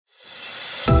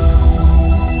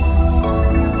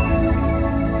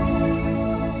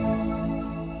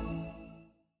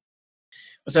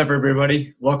What's up,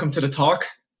 everybody? Welcome to the talk.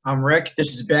 I'm Rick.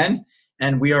 This is Ben,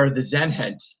 and we are the Zen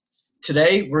Heads.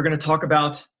 Today, we're going to talk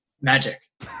about magic.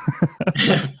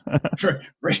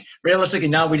 Realistically,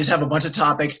 now we just have a bunch of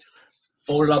topics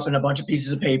folded up in a bunch of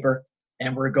pieces of paper,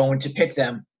 and we're going to pick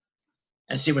them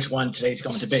and see which one today's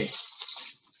going to be.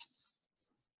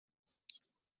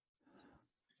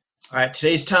 All right,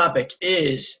 today's topic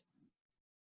is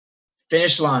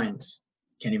finish lines.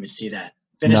 Can't even see that.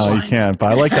 Finish no, lines. you can't. But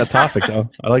I like that topic, though.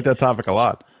 I like that topic a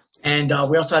lot. And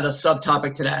we also had a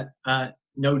subtopic to that,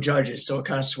 no judges. So it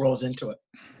kind of swirls into it.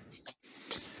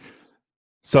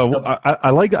 So I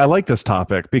like this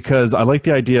topic because I like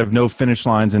the idea of no finish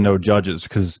lines and no judges.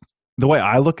 Because the way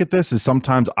I look at this is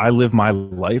sometimes I live my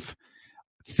life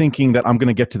thinking that I'm going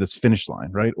to get to this finish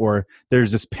line, right? Or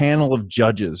there's this panel of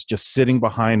judges just sitting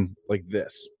behind like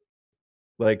this,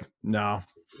 like no.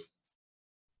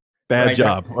 Bad right,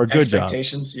 job or good job.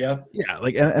 Expectations, yeah. Yeah,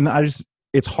 like and I just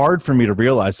it's hard for me to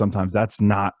realize sometimes that's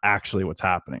not actually what's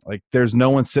happening. Like there's no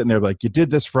one sitting there like you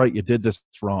did this right, you did this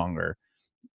wrong, or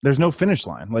there's no finish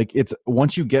line. Like it's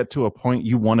once you get to a point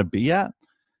you want to be at,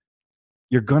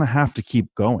 you're going to have to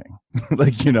keep going.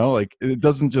 like, like it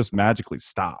doesn't just magically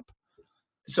stop.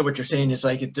 So what you're saying is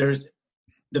like there's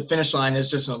the finish line is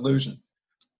just an illusion.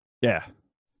 Yeah.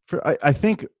 I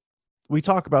think we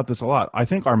talk about this a lot. I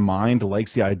think our mind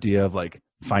likes the idea of like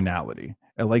finality.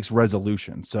 It likes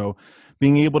resolution. So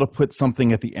being able to put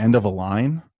something at the end of a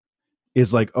line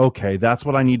is like, okay, that's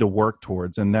what I need to work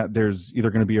towards. And that there's either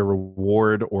going to be a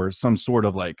reward or some sort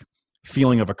of like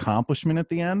feeling of accomplishment at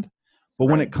the end. But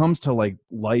when it comes to like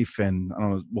life and I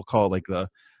don't know, we'll call it like the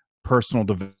personal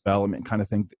development kind of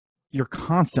thing, you're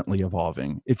constantly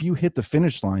evolving. If you hit the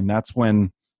finish line, that's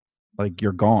when like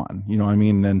you're gone. You know what I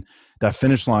mean? Then that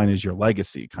finish line is your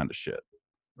legacy kind of shit.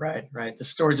 Right. The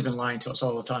stories have been lying to us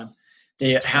all the time.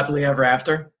 They happily ever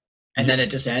after, and then it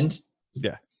just ends.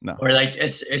 Yeah, no. Or like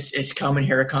it's coming,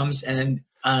 here it comes, and then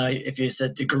if it's a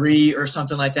degree or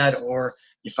something like that, or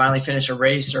you finally finish a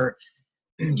race, or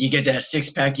you get that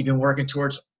six-pack you've been working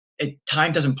towards,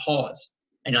 time doesn't pause,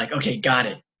 and you're like, okay, got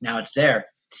it, now it's there.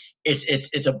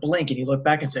 It's a blink, and you look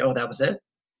back and say, oh, that was it.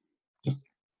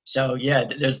 So yeah,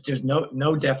 there's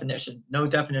no definition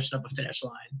of a finish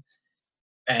line,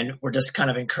 and we're just kind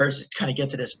of encouraged to kind of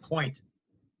get to this point.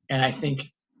 And I think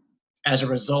as a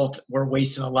result, we're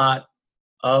wasting a lot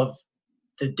of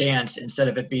the dance instead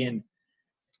of it being.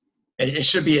 It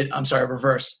should be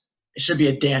reverse. It should be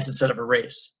a dance instead of a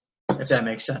race, if that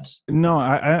makes sense. No,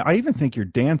 I even think your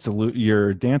dance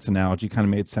analogy kind of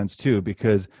made sense too,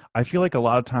 because I feel like a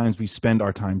lot of times we spend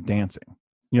our time dancing.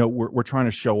 We're trying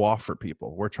to show off for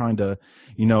people. We're trying to,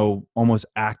 almost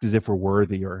act as if we're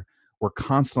worthy, or we're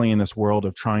constantly in this world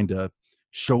of trying to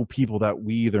show people that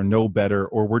we either know better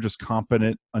or we're just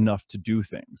competent enough to do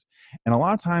things. And a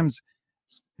lot of times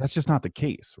that's just not the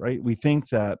case, right? We think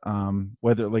that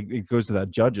whether like it goes to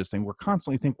that judges thing, we're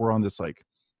constantly think we're on this like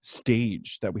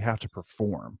stage that we have to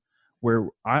perform, where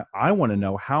I want to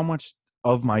know how much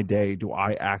of my day do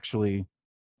I actually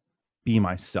be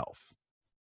myself.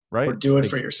 Right? Or do it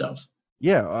for yourself.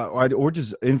 Yeah. Or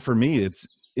just, and for me, it's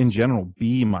in general,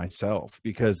 be myself,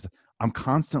 because I'm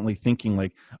constantly thinking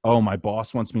like, oh, my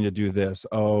boss wants me to do this.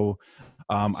 Oh,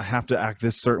 I have to act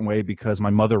this certain way because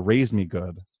my mother raised me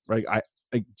good, right?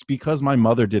 Because my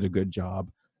mother did a good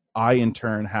job, I in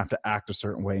turn have to act a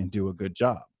certain way and do a good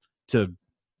job to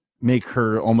make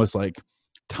her almost like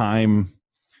time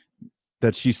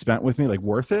that she spent with me, like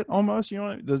worth it almost,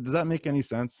 does that make any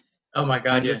sense? Oh my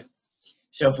God. Yeah.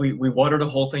 So if we water the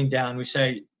whole thing down, we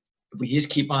say, we just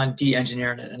keep on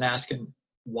de-engineering it and asking,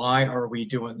 why are we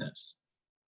doing this?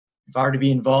 If I were to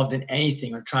be involved in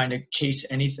anything or trying to chase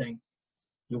anything,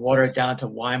 you water it down to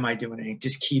why am I doing it?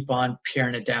 Just keep on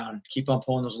paring it down, keep on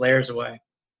pulling those layers away.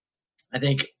 I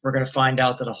think we're going to find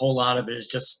out that a whole lot of it is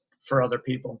just for other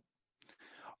people.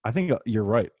 I think you're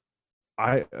right.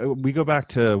 We go back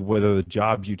to whether the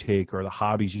jobs you take or the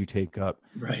hobbies you take up.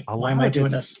 Right. Why am I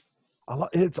doing this?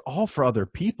 It's all for other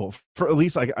people. For at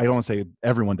least I don't want to say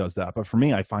everyone does that, but for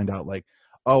me, I find out like,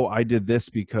 oh, I did this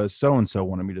because so-and-so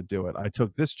wanted me to do it. I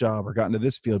took this job or got into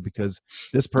this field because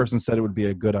this person said it would be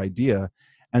a good idea.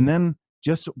 And then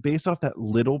just based off that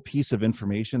little piece of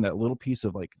information, that little piece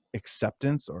of like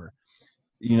acceptance or,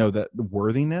 that the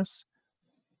worthiness,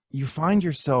 you find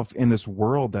yourself in this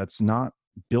world that's not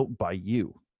built by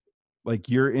you. Like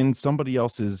you're in somebody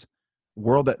else's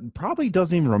world that probably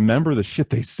doesn't even remember the shit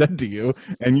they said to you,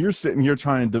 and you're sitting here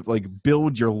trying to like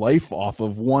build your life off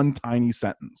of one tiny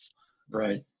sentence.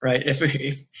 Right.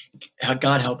 If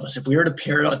God help us, if we were to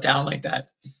pare it down like that,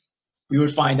 we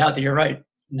would find out that you're right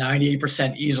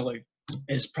 98% easily.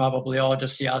 is probably all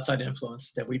just the outside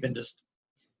influence that we've been just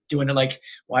doing it. Like,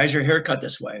 why is your hair cut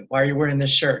this way? Why are you wearing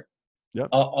this shirt? Yep.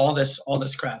 All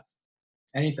this crap.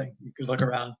 Anything you could look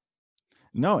around.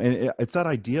 No, and it's that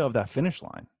idea of that finish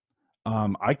line.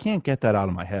 I can't get that out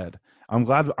of my head. I'm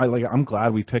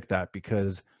glad we picked that,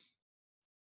 because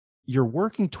you're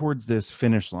working towards this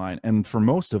finish line. And for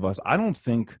most of us, I don't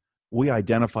think we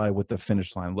identify what the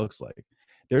finish line looks like.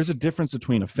 There's a difference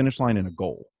between a finish line and a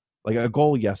goal. Like a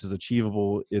goal, yes, is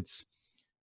achievable.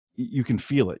 You can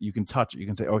feel it. You can touch it. You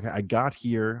can say, okay, I got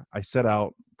here. I set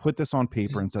out, put this on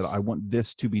paper and said, I want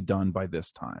this to be done by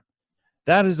this time.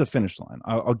 That is a finish line.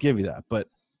 I'll give you that. But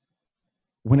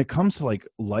when it comes to like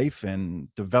life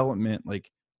and development, like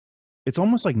it's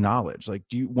almost like knowledge. Like,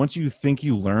 once you think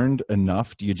you learned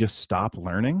enough, do you just stop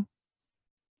learning?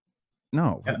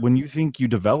 No. Yeah. When you think you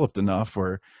developed enough,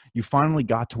 or you finally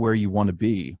got to where you want to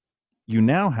be, you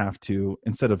now have to,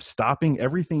 instead of stopping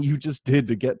everything you just did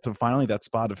to get to finally that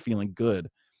spot of feeling good,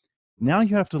 now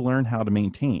you have to learn how to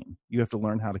maintain. You have to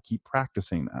learn how to keep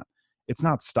practicing that. It's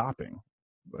not stopping.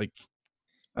 Like,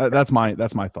 that's my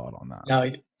thought on that. Now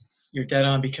you're dead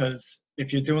on, because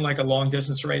if you're doing like a long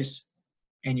distance race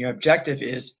and your objective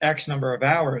is X number of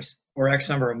hours or X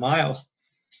number of miles,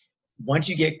 once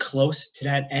you get close to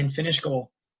that end finish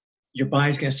goal, your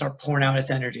body's going to start pouring out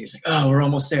its energy. It's like, oh, we're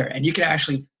almost there. And you can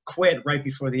actually quit right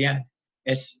before the end.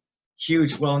 It's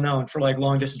huge, well known for like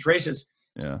long distance races.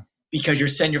 Yeah. Because you're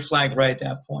setting your flag right at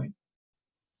that point.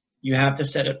 You have to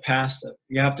set it past it.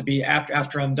 You have to be,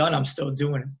 after I'm done, I'm still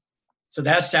doing it. So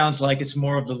that sounds like it's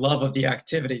more of the love of the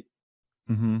activity.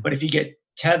 Mm-hmm. But if you get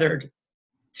tethered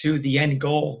to the end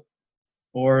goal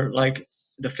or like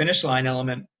the finish line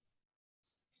element,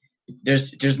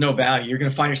 there's no value. You're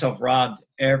going to find yourself robbed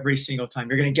every single time.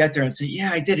 You're going to get there and say, yeah,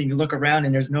 I did it. And you look around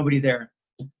and there's nobody there.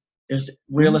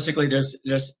 Realistically,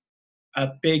 there's a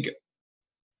big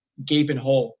gaping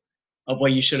hole of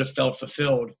what you should have felt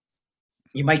fulfilled.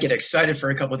 You might get excited for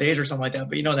a couple of days or something like that,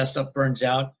 but that stuff burns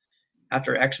out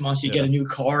after X months. You get a new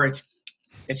car.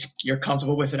 It's you're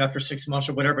comfortable with it after 6 months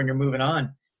or whatever, and you're moving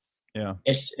on. Yeah.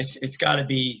 It's got to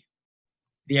be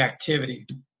the activity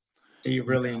that you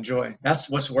really enjoy. That's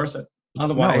what's worth it.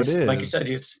 Otherwise, like you said,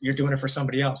 you're doing it for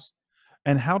somebody else.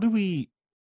 And how do we,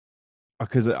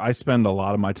 because I spend a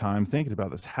lot of my time thinking about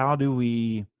this, how do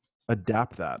we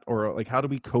adapt that? Or like, how do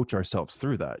we coach ourselves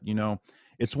through that?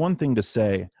 It's one thing to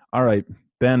say, all right,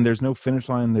 Ben, there's no finish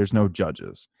line, there's no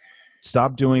judges.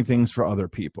 Stop doing things for other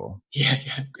people. Yeah.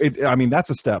 I mean,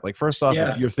 that's a step. Like, first off,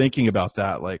 if you're thinking about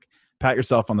that, like, pat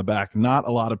yourself on the back. Not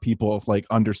a lot of people like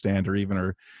understand or even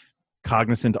are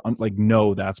cognizant to like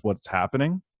know that's what's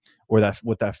happening, or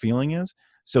what that feeling is.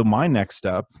 So my next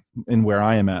step in where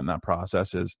I am at in that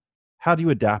process is, how do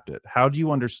you adapt it? How do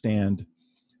you understand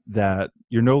that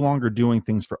you're no longer doing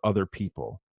things for other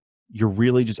people? You're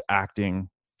really just acting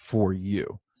for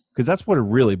you. Because that's what it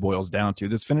really boils down to.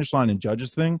 This finish line and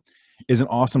judges thing is an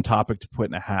awesome topic to put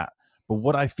in a hat. But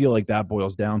what I feel like that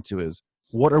boils down to is,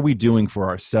 what are we doing for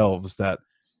ourselves that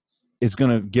is going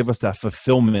to give us that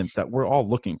fulfillment that we're all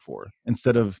looking for,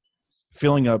 instead of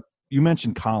filling up? You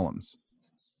mentioned columns.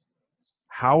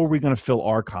 How are we going to fill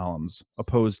our columns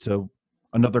opposed to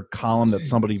another column that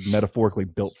somebody metaphorically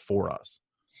built for us?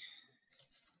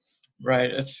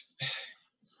 Right. It's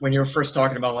when you were first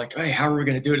talking about like, hey, how are we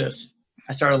going to do this?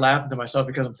 I started laughing to myself,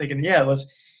 because I'm thinking,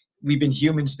 we've been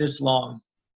humans this long,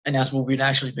 and that's what we've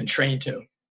actually been trained to.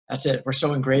 That's it. We're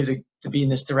so engraved to be in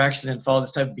this direction and follow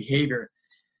this type of behavior.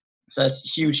 So that's a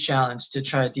huge challenge to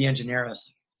try to de-engineer us.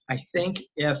 I think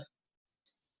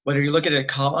whether you look at it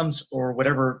columns or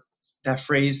whatever that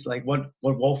phrase, like what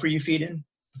wolf are you feeding?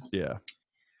 Yeah.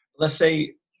 Let's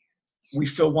say we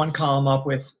fill one column up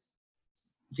with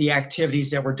the activities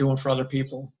that we're doing for other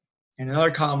people, and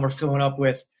another column we're filling up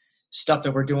with stuff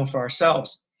that we're doing for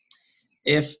ourselves.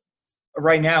 If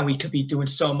right now we could be doing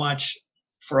so much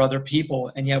for other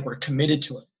people, and yet we're committed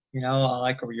to it,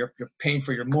 like you're paying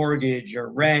for your mortgage,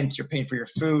 your rent, you're paying for your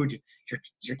food,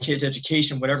 your kids'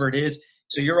 education, whatever it is.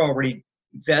 So you're already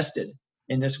vested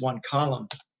in this one column.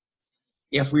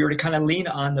 If we were to kind of lean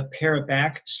on the pare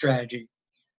back strategy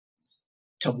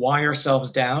to wire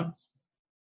ourselves down,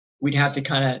 we'd have to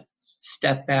kind of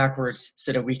step backwards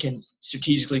so that we can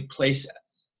strategically place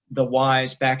the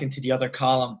whys back into the other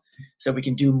column, so we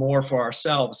can do more for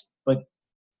ourselves, but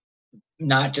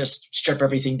not just strip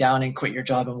everything down and quit your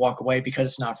job and walk away because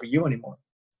it's not for you anymore.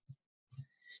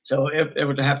 So it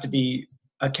would have to be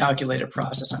a calculated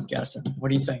process, I'm guessing. What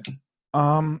do you think?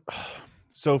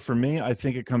 So for me, I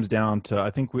think it comes down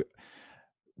to,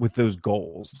 with those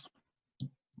goals,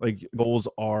 like, goals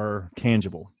are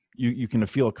tangible. you can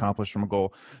feel accomplished from a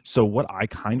goal. So what I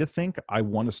kind of think I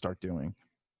want to start doing,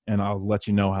 and I'll let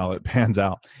you know how it pans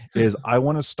out, is I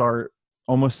want to start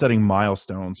almost setting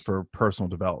milestones for personal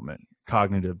development,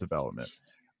 cognitive development.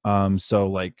 So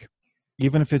like,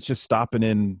 even if it's just stopping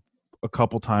in a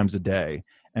couple times a day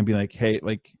and be like, hey,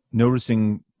 like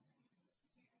noticing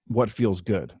what feels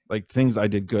good, like things I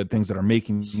did good, things that are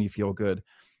making me feel good.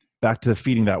 Back to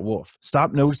feeding that wolf.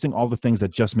 Stop noticing all the things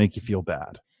that just make you feel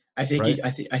bad. Right? I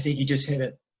think you just hit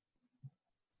it.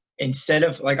 Instead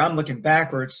of like, I'm looking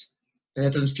backwards and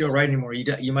that doesn't feel right anymore.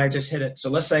 You might have just hit it. So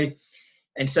let's say,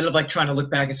 instead of like trying to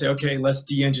look back and say, okay, let's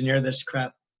de-engineer this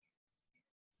crap,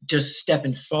 just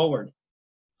stepping forward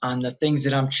on the things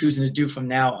that I'm choosing to do from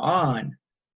now on,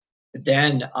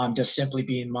 then I'm just simply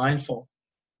being mindful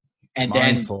and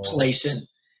then placing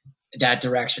that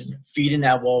direction, feeding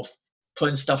that wolf,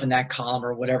 putting stuff in that column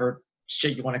or whatever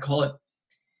shit you want to call it,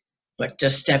 but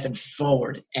just stepping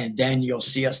forward, and then you'll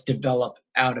see us develop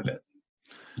out of it.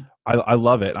 I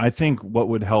love it. I think what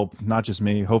would help, not just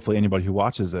me, hopefully anybody who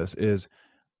watches this, is,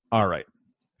 all right,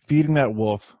 feeding that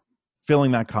wolf,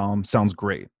 filling that column sounds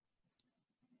great.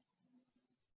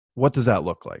 What does that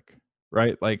look like?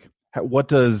 Right? Like, what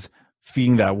does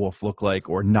feeding that wolf look like,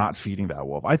 or not feeding that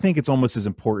wolf? I think it's almost as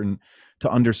important to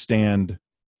understand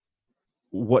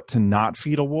what to not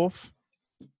feed a wolf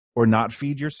or not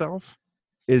feed yourself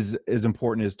is as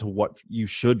important as to what you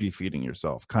should be feeding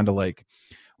yourself. Kind of like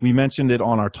we mentioned it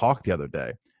on our talk the other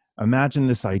day. Imagine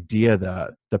this idea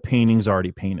that the painting's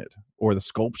already painted or the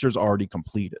sculpture's already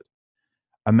completed.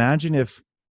 Imagine if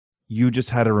you just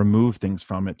had to remove things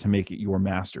from it to make it your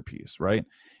masterpiece, right?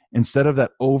 Instead of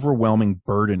that overwhelming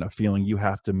burden of feeling you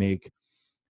have to make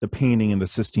the painting in the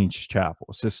Sistine Chapel,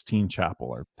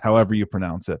 or however you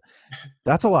pronounce it.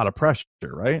 That's a lot of pressure,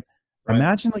 right? Right.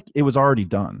 Imagine like it was already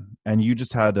done and you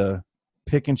just had to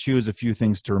pick and choose a few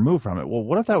things to remove from it. Well,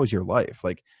 what if that was your life?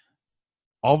 Like,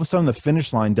 all of a sudden the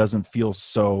finish line doesn't feel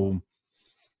so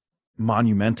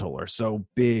monumental or so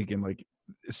big and like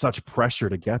such pressure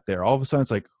to get there. All of a sudden it's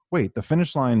like, wait, the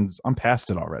finish line's, I'm past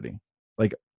it already.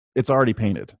 Like, it's already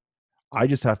painted. I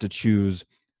just have to choose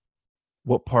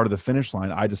what part of the finish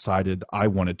line I decided I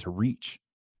wanted to reach.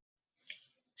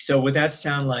 So would that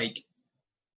sound like,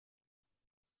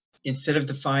 instead of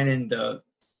defining the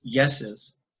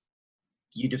yeses,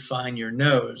 you define your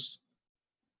no's,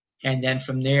 and then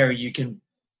from there you can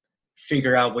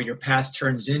figure out what your path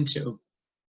turns into,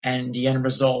 and the end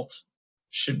result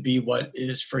should be what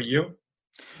is for you?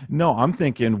 No, I'm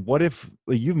thinking, what if,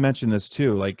 like, you've mentioned this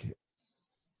too, like,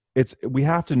 we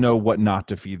have to know what not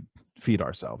to feed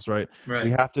ourselves, right? Right.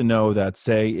 We have to know that,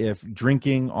 say, if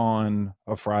drinking on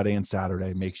a Friday and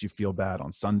Saturday makes you feel bad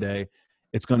on Sunday,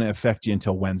 it's going to affect you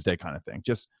until Wednesday, kind of thing.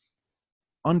 Just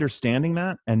understanding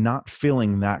that and not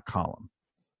filling that column.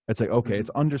 It's like, okay,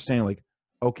 it's understanding, like,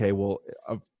 okay, well,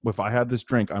 if I have this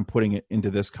drink, I'm putting it into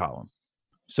this column.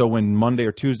 So when Monday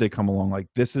or Tuesday come along, like,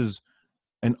 this is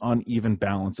an uneven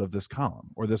balance of this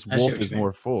column, or this wolf is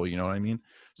more full. You know what I mean?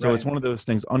 So right. It's one of those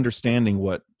things, understanding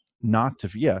what not to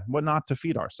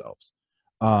feed ourselves.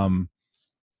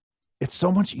 It's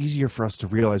so much easier for us to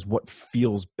realize what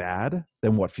feels bad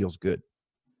than what feels good.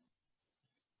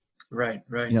 Right.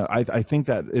 You know, I think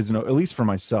that is, at least for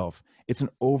myself, it's an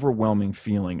overwhelming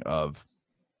feeling of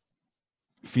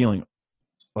feeling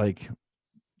like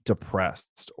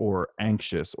depressed or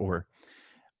anxious or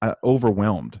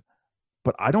overwhelmed.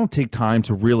 But I don't take time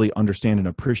to really understand and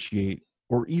appreciate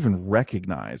or even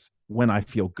recognize when I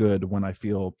feel good, when I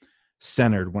feel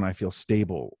centered, when I feel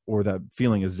stable, or that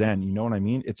feeling of zen. You know what I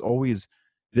mean? It's always,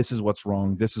 this is what's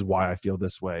wrong. This is why I feel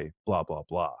this way, blah, blah,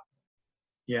 blah.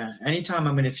 Yeah. Anytime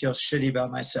I'm going to feel shitty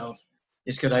about myself,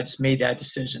 it's because I just made that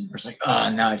decision. It's like,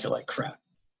 now I feel like crap.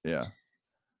 Yeah.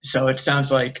 So it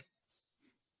sounds like,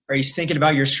 are you thinking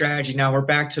about your strategy? Now we're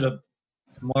back to the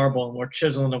marble and we're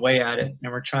chiseling away at it,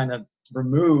 and we're trying to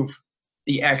remove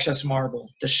the excess marble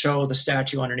to show the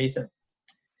statue underneath it.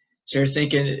 So you're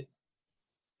thinking,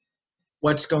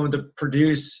 what's going to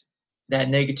produce that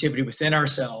negativity within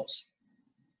ourselves?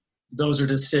 Those are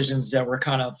decisions that we're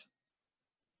kind of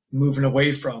moving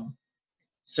away from,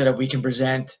 so that we can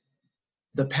present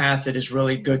the path that is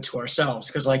really good to ourselves.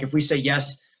 Because like, if we say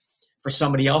yes for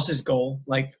somebody else's goal,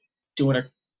 like doing a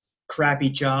crappy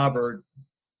job or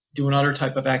doing other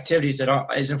type of activities that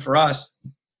isn't for us,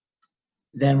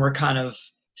 then we're kind of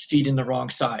feeding the wrong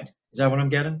side. Is that what I'm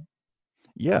getting?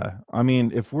 Yeah. I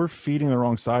mean, if we're feeding the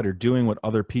wrong side or doing what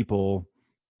other people,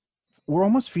 we're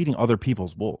almost feeding other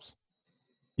people's wolves.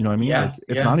 You know what I mean? Yeah, like,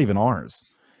 it's not even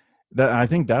ours. That, I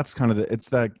think that's kind of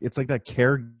it's like that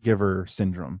caregiver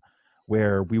syndrome,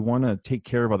 where we want to take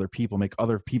care of other people, make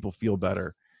other people feel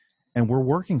better. And we're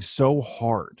working so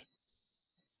hard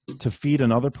to feed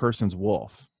another person's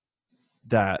wolf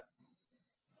that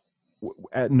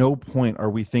at no point are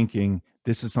we thinking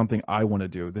this is something I want to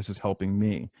do. This is helping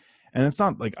me. And it's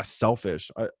not like a selfish.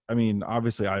 I mean,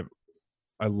 obviously I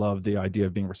love the idea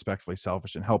of being respectfully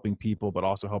selfish and helping people, but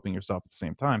also helping yourself at the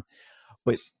same time.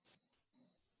 But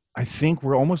I think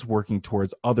we're almost working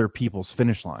towards other people's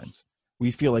finish lines.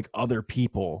 We feel like other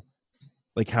people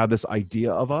like have this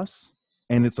idea of us,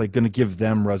 and it's like going to give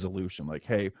them resolution. Like,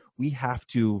 hey, we have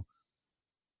to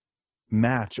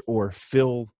match or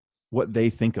fill what they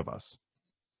think of us,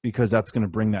 because that's going to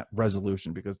bring that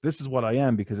resolution, because this is what I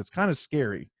am, because it's kind of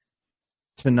scary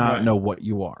to not Right. know what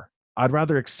you are. I'd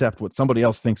rather accept what somebody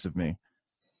else thinks of me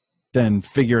than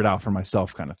figure it out for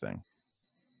myself, kind of thing.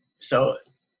 So,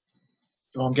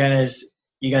 well, again, is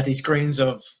you got these grains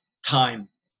of time,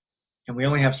 and we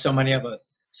only have so many of it,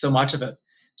 so much of it.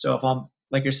 So if I'm,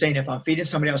 like you're saying, if I'm feeding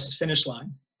somebody else's finish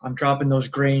line, I'm dropping those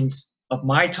grains of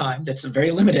my time that's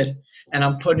very limited, and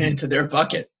I'm putting it into their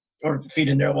bucket or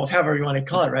feeding their wolf, however you want to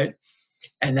call it, right?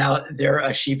 And now they're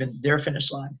achieving their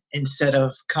finish line instead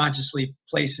of consciously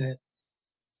placing it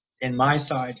in my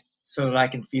side so that I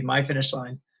can feed my finish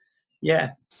line.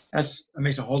 Yeah, that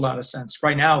makes a whole lot of sense.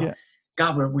 Right now, Yeah.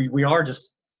 God, we are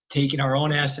just taking our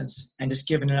own essence and just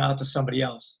giving it out to somebody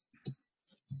else.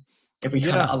 If we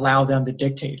kind Yeah. of allow them to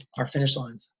dictate our finish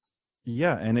lines.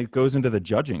 Yeah. And it goes into the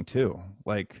judging too.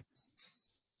 Like,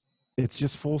 it's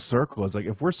just full circle. It's like,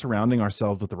 if we're surrounding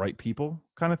ourselves with the right people,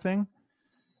 kind of thing,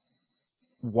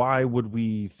 why would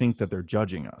we think that they're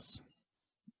judging us?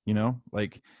 You know,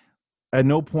 like, at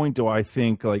no point do I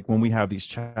think, like, when we have these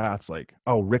chats, like,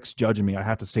 oh, Rick's judging me, I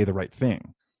have to say the right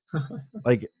thing.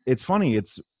 Like, it's funny.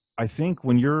 I think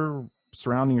when you're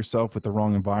surrounding yourself with the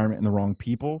wrong environment and the wrong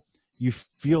people, you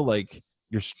feel like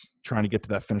you're trying to get to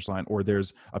that finish line, or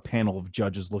there's a panel of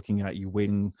judges looking at you,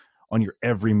 waiting on your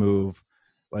every move,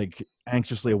 like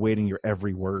anxiously awaiting your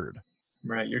every word.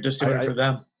 Right. You're just doing it I for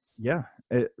them. Yeah,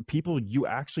 people you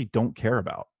actually don't care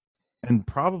about, and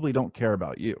probably don't care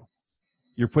about you.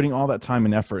 You're putting all that time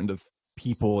and effort into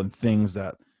people and things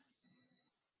that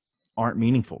aren't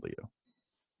meaningful to you,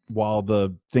 while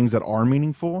the things that are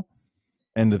meaningful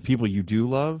and the people you do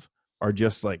love are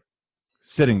just like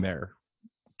sitting there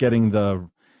getting the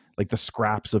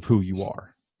scraps of who you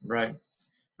are. Right.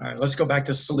 All right. Let's go back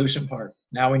to the solution part.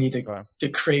 Now we need to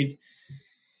create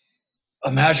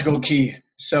a magical key.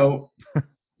 So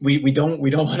we don't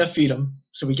want to feed them.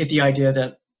 So we get the idea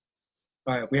that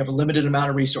all right, we have a limited amount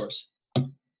of resource.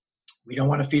 We don't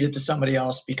want to feed it to somebody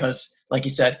else because, like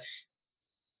you said,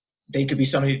 they could be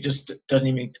somebody who just doesn't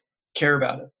even care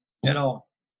about it at all.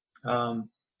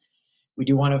 We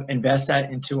do want to invest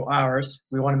that into ours.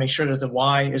 We want to make sure that the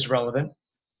why is relevant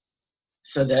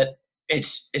so that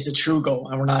it's a true goal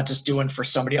and we're not just doing for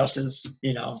somebody else's,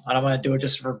 I don't want to do it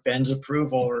just for Ben's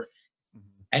approval or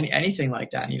anything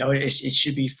like that. It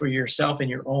should be for yourself and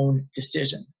your own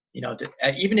decision.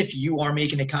 Even if you are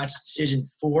making a conscious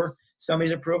decision for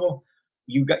somebody's approval,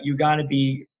 you got to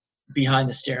be behind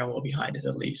the steering wheel behind it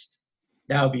at least.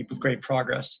 That would be great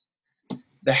progress.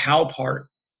 The how part,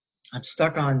 I'm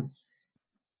stuck on.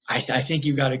 I think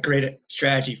you got a great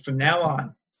strategy from now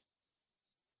on.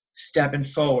 Stepping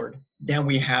forward, then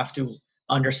we have to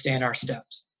understand our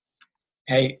steps.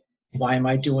 Hey, why am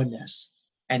I doing this?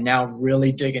 And now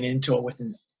really digging into it with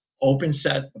an open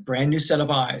set, a brand new set of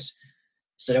eyes,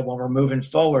 so that when we're moving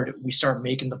forward, we start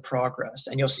making the progress.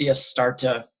 And you'll see us start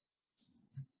to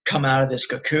come out of this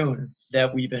cocoon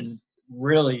that we've been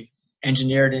really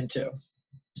engineered into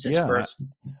since birth.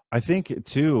 I think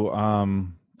too,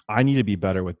 I need to be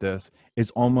better with this,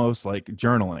 is almost like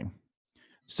journaling.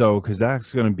 So, because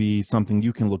that's going to be something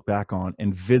you can look back on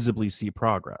and visibly see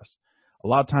progress. A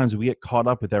lot of times we get caught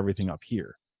up with everything up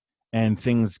here, and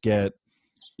things get,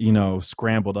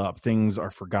 scrambled up. Things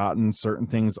are forgotten. Certain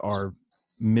things are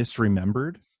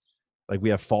misremembered. Like, we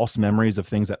have false memories of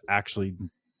things that actually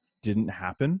didn't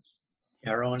happen.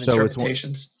 Yeah, our own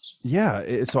interpretations.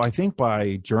 So I think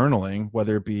by journaling,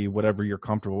 whether it be whatever you're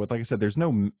comfortable with, like I said,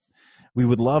 we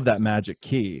would love that magic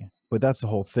key, but that's the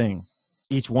whole thing.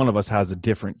 Each one of us has a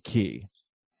different key.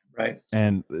 Right.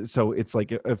 And so it's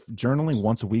like, if journaling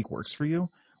once a week works for you,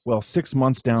 well, 6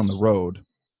 months down the road,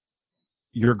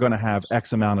 you're going to have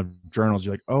X amount of journals.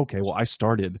 You're like, okay, well, I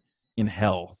started in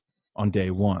hell on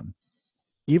day one.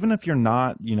 Even if you're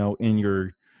not, in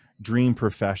your dream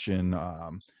profession,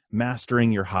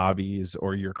 mastering your hobbies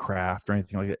or your craft or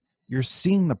anything like that, you're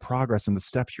seeing the progress and the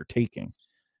steps you're taking.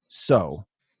 So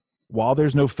while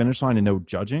there's no finish line and no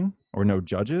judging or no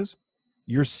judges,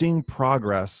 you're seeing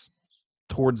progress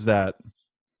towards that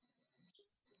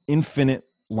infinite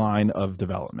line of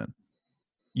development.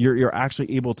 You're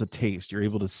actually able to taste, you're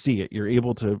able to see it, you're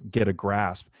able to get a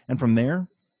grasp. And from there,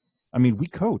 I mean, we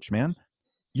coach, man.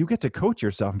 You get to coach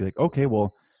yourself and be like, okay,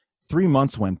 well, 3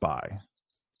 months went by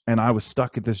and I was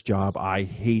stuck at this job I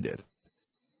hated.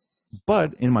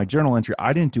 But in my journal entry,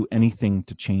 I didn't do anything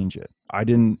to change it. I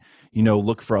didn't,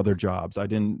 look for other jobs. I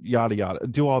didn't yada, yada,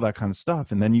 do all that kind of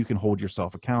stuff. And then you can hold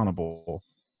yourself accountable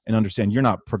and understand you're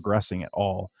not progressing at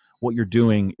all. What you're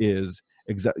doing is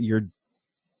you're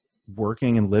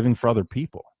working and living for other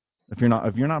people. If you're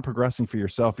not progressing for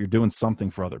yourself, you're doing something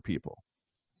for other people.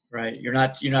 Right. You're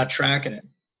not tracking it.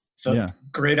 So yeah.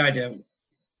 Great idea.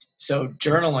 So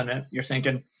journaling it, you're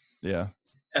thinking, yeah,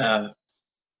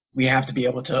 we have to be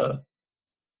able to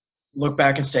look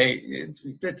back and say,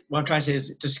 what I'm trying to say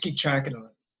is just keep tracking of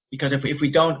it. Because if we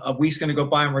don't, a week's going to go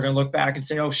by and we're going to look back and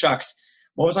say, oh, shucks,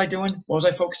 what was I doing? What was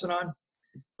I focusing on?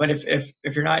 But if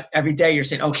you're not every day, you're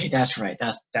saying, okay, that's right.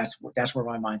 That's where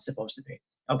my mind's supposed to be.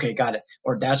 Okay, got it.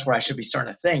 Or that's where I should be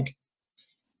starting to think.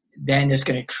 Then it's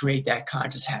going to create that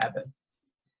conscious habit.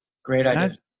 Great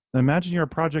idea. Imagine you're a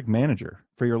project manager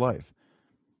for your life.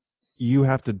 You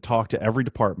have to talk to every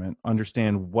department,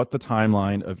 understand what the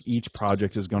timeline of each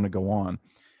project is going to go on.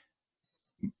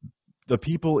 The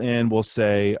people in, we'll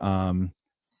say,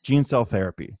 gene cell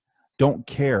therapy don't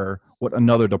care what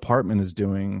another department is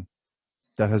doing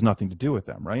that has nothing to do with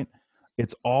them, right?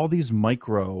 It's all these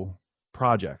micro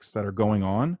projects that are going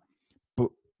on, but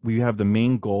we have the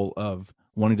main goal of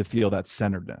wanting to feel that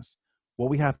centeredness. What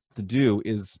we have to do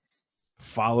is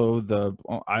follow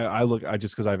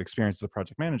just because I've experienced as a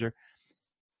project manager,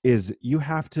 is you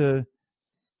have to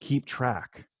keep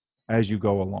track as you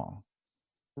go along,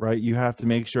 right? You have to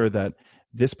make sure that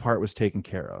this part was taken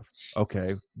care of.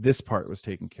 Okay, this part was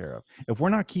taken care of. If we're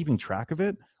not keeping track of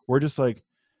it, we're just like,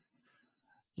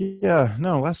 yeah,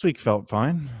 no, last week felt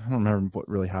fine. I don't remember what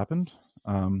really happened.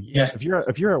 If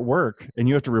you're at work and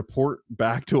you have to report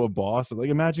back to a boss, like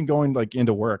imagine going like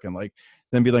into work and like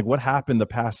then be like, what happened the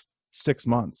past 6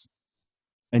 months?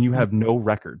 And you have no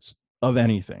records of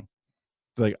anything.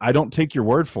 Like, I don't take your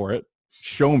word for it.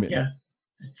 Show me. Yeah.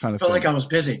 Kind of felt thing. like I was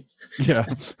busy. Yeah.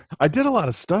 I did a lot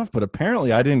of stuff, but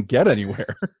apparently I didn't get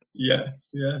anywhere. Yeah.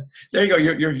 There you go.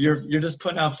 You're just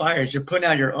putting out fires. You're putting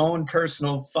out your own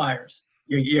personal fires.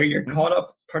 You're caught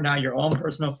up putting out your own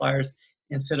personal fires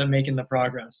instead of making the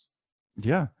progress.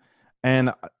 Yeah.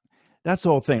 And that's the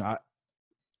whole thing.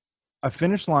 A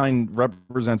finish line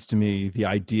represents to me the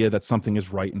idea that something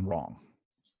is right and wrong,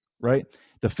 right?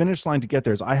 The finish line to get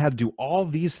there is I had to do all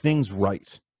these things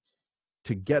right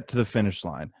to get to the finish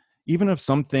line. Even if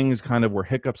some things kind of were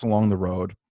hiccups along the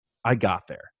road, I got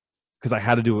there because I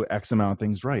had to do X amount of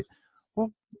things right.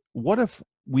 Well, what if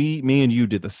me and you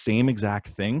did the same exact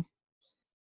thing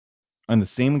in the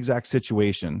same exact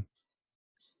situation,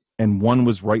 and one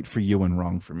was right for you and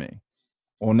wrong for me?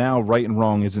 Well, now right and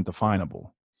wrong isn't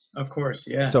definable. Of course,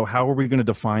 yeah. So how are we going to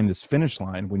define this finish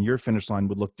line when your finish line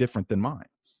would look different than mine?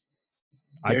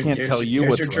 I can't tell you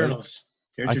what's right.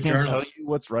 I can't tell you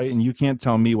what's right, and you can't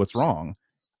tell me what's wrong.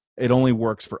 It only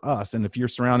works for us. And if you're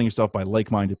surrounding yourself by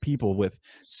like-minded people with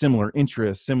similar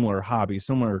interests, similar hobbies,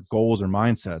 similar goals or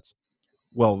mindsets,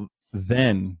 well,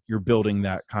 then you're building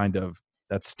that kind of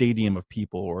that stadium of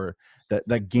people, or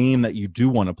that game that you do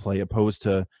want to play, opposed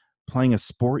to playing a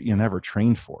sport you never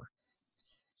trained for.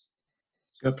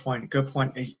 Good point.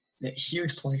 A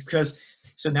huge point. Because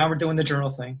so now we're doing the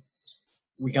journal thing.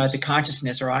 We got the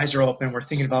consciousness, our eyes are open. We're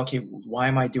thinking about, okay, why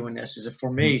am I doing this? Is it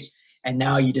for me? And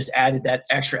now you just added that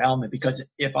extra element, because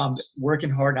if I'm working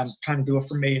hard, I'm trying to do it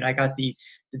for me, and I got the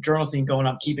journal thing going,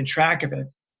 I'm keeping track of it,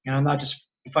 and I'm not just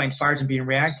fighting fires and being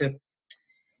reactive.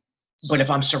 But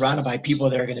if I'm surrounded by people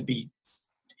that are going to be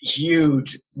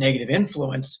huge negative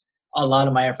influence, a lot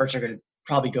of my efforts are going to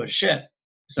probably go to shit.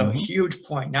 So huge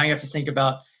point. Now you have to think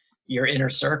about your inner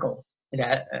circle,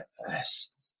 that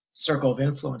circle of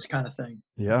influence kind of thing.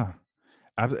 Yeah.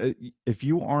 If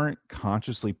you aren't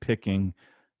consciously picking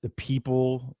the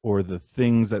people or the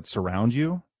things that surround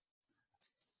you,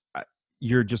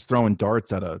 you're just throwing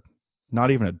darts at not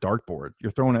even a dartboard.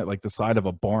 You're throwing it like the side of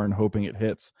a barn, hoping it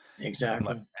hits.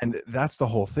 Exactly. And that's the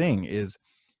whole thing. Is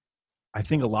I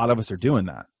think a lot of us are doing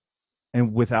that.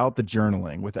 And without the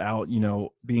journaling, without,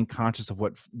 being conscious of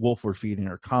what wolf we're feeding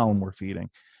or column we're feeding,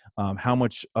 how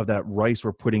much of that rice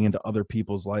we're putting into other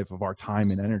people's life of our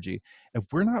time and energy. If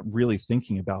we're not really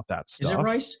thinking about that stuff. Is it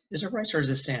rice? Is it rice or is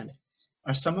it sand?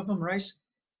 Are some of them rice?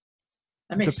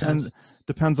 That makes sense.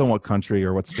 Depends on what country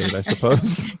or what state, I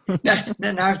suppose. now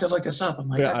I have to look this up. I'm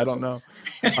like, yeah, I don't know.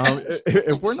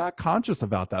 If we're not conscious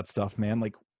about that stuff, man,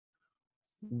 like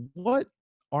what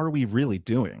are we really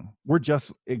doing? We're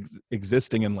just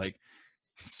existing and like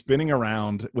spinning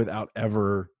around without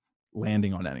ever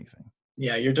landing on anything.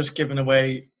 Yeah, you're just giving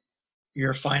away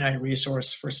your finite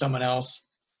resource for someone else.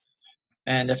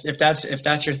 And if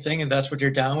that's your thing and that's what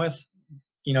you're down with,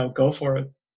 go for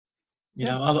it.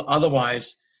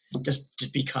 Otherwise, just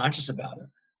be conscious about it.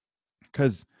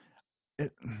 Because this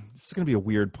is going to be a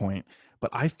weird point, but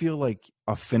I feel like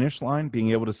a finish line,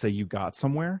 being able to say you got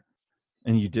somewhere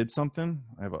and you did something,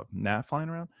 I have a gnat flying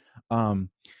around,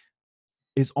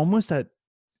 is almost that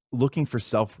looking for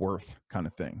self-worth kind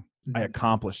of thing. Mm-hmm. I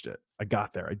accomplished it. I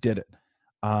got there. I did it.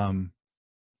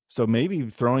 So maybe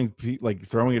throwing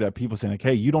it at people saying like,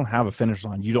 hey, you don't have a finish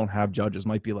line, you don't have judges,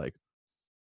 might be like,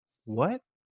 what?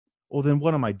 Well, then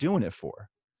what am I doing it for?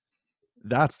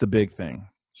 That's the big thing.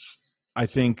 I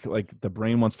think like the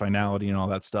brain wants finality and all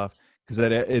that stuff, because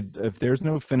if there's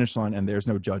no finish line and there's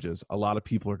no judges, a lot of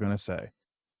people are going to say,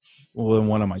 well, then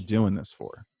what am I doing this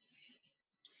for?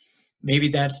 Maybe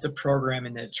that's the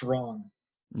programming that's wrong.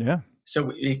 Yeah.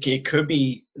 So it could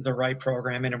be the right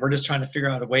programming, and we're just trying to figure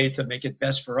out a way to make it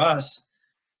best for us.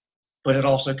 But it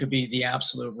also could be the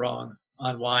absolute wrong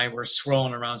on why we're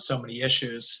swirling around so many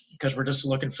issues, because we're just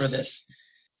looking for this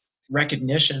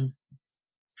recognition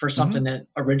for something that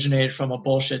originated from a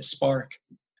bullshit spark.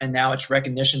 And now it's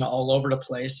recognition all over the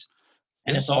place,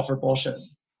 and it's all for bullshit.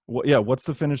 Well, yeah. What's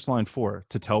the finish line for?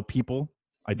 To tell people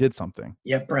I did something.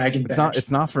 Yeah, bragging badge.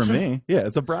 It's not for me. Yeah,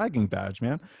 it's a bragging badge,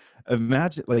 man.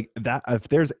 Imagine like that. If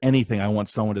there's anything I want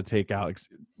someone to take out,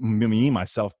 me,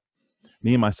 myself,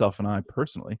 and I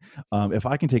personally, if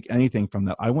I can take anything from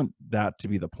that, I want that to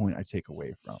be the point I take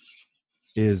away from.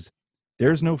 Is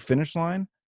there's no finish line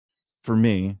for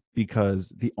me,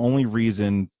 because the only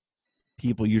reason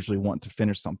people usually want to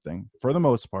finish something, for the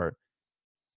most part,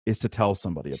 is to tell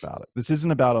somebody about it. This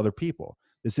isn't about other people.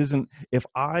 This isn't, if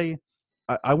I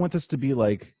want this to be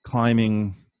like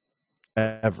climbing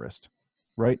Everest,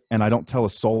 right? And I don't tell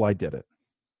a soul I did it.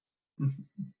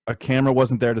 A camera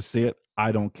wasn't there to see it.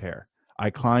 I don't care. I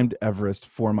climbed Everest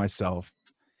for myself,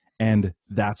 and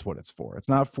that's what it's for. It's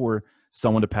not for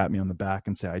someone to pat me on the back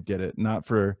and say I did it. Not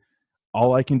for,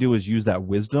 all I can do is use that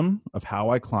wisdom of how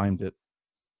I climbed it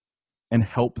and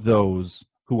help those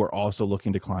who are also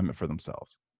looking to climb it for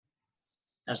themselves.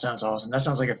 That sounds awesome. That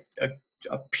sounds like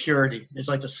a purity. It's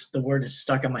like the word is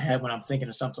stuck in my head when I'm thinking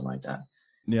of something like that.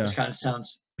 Yeah. It just kind of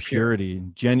sounds purity.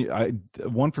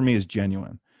 One for me is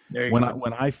genuine. When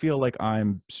I feel like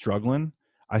I'm struggling,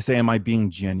 I say, am I being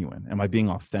genuine? Am I being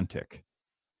authentic?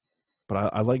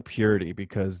 But I like purity,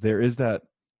 because there is that,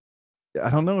 I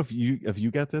don't know if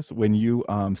you get this when you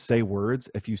say words,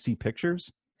 if you see pictures.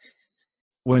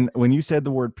 When you said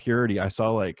the word purity, I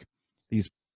saw like these,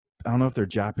 I don't know if they're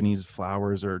Japanese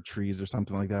flowers or trees or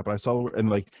something like that, but I saw, and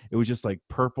like it was just like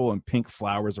purple and pink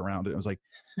flowers around it. It was like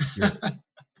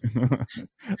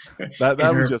that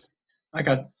was just, I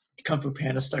got Kung Fu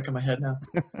Panda stuck in my head now.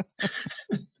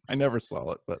 I never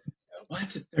saw it, but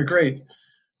what? They're great.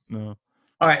 No.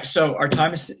 All right, so our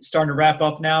time is starting to wrap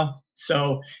up now.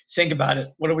 So think about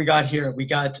it. What do we got here? We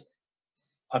got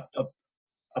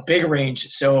a big range,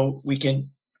 so we can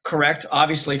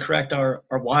obviously correct our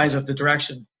whys of the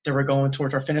direction that we're going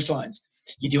towards our finish lines.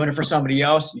 You're doing it for somebody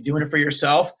else, you're doing it for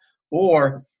yourself,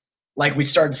 or like we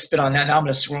started to spit on that, now I'm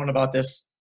going to swirl about this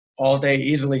all day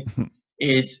easily,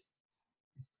 is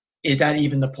that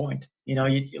even the point?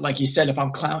 Like you said, if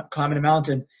I'm climbing a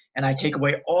mountain and I take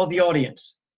away all the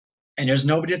audience and there's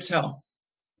nobody to tell,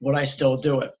 would I still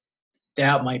do it?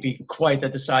 That might be quite the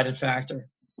deciding factor.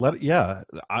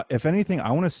 If anything,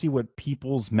 I want to see what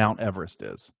people's Mount Everest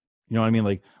is. You know what I mean?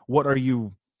 Like, what are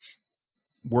you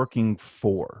working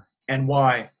for? And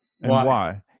why?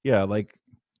 Why? Yeah, like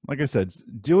I said,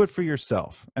 do it for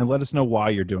yourself and let us know why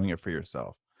you're doing it for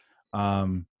yourself.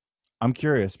 I'm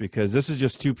curious, because this is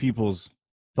just two people's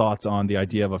thoughts on the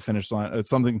idea of a finish line.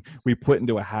 It's something we put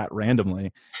into a hat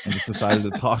randomly and just decided to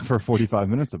talk for 45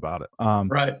 minutes about it.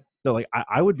 Right. So like,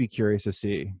 I would be curious to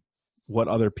see what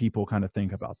other people kind of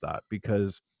think about that,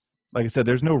 because like I said,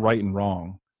 there's no right and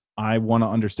wrong. I want to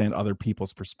understand other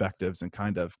people's perspectives and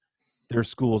kind of their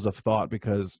schools of thought,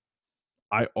 because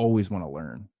I always want to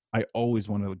learn. I always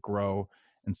want to grow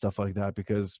and stuff like that,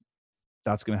 because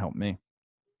that's going to help me.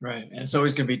 Right. And it's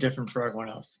always going to be different for everyone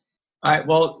else. All right.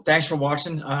 Well, thanks for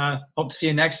watching. Hope to see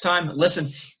you next time. Listen,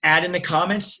 add in the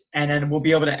comments, and then we'll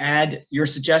be able to add your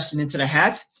suggestion into the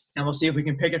hat, and we'll see if we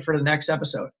can pick it for the next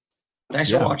episode.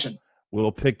 Thanks for watching.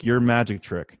 We'll pick your magic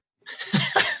trick.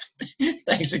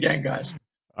 Thanks again, guys.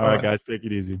 All right, guys. Take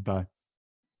it easy. Bye.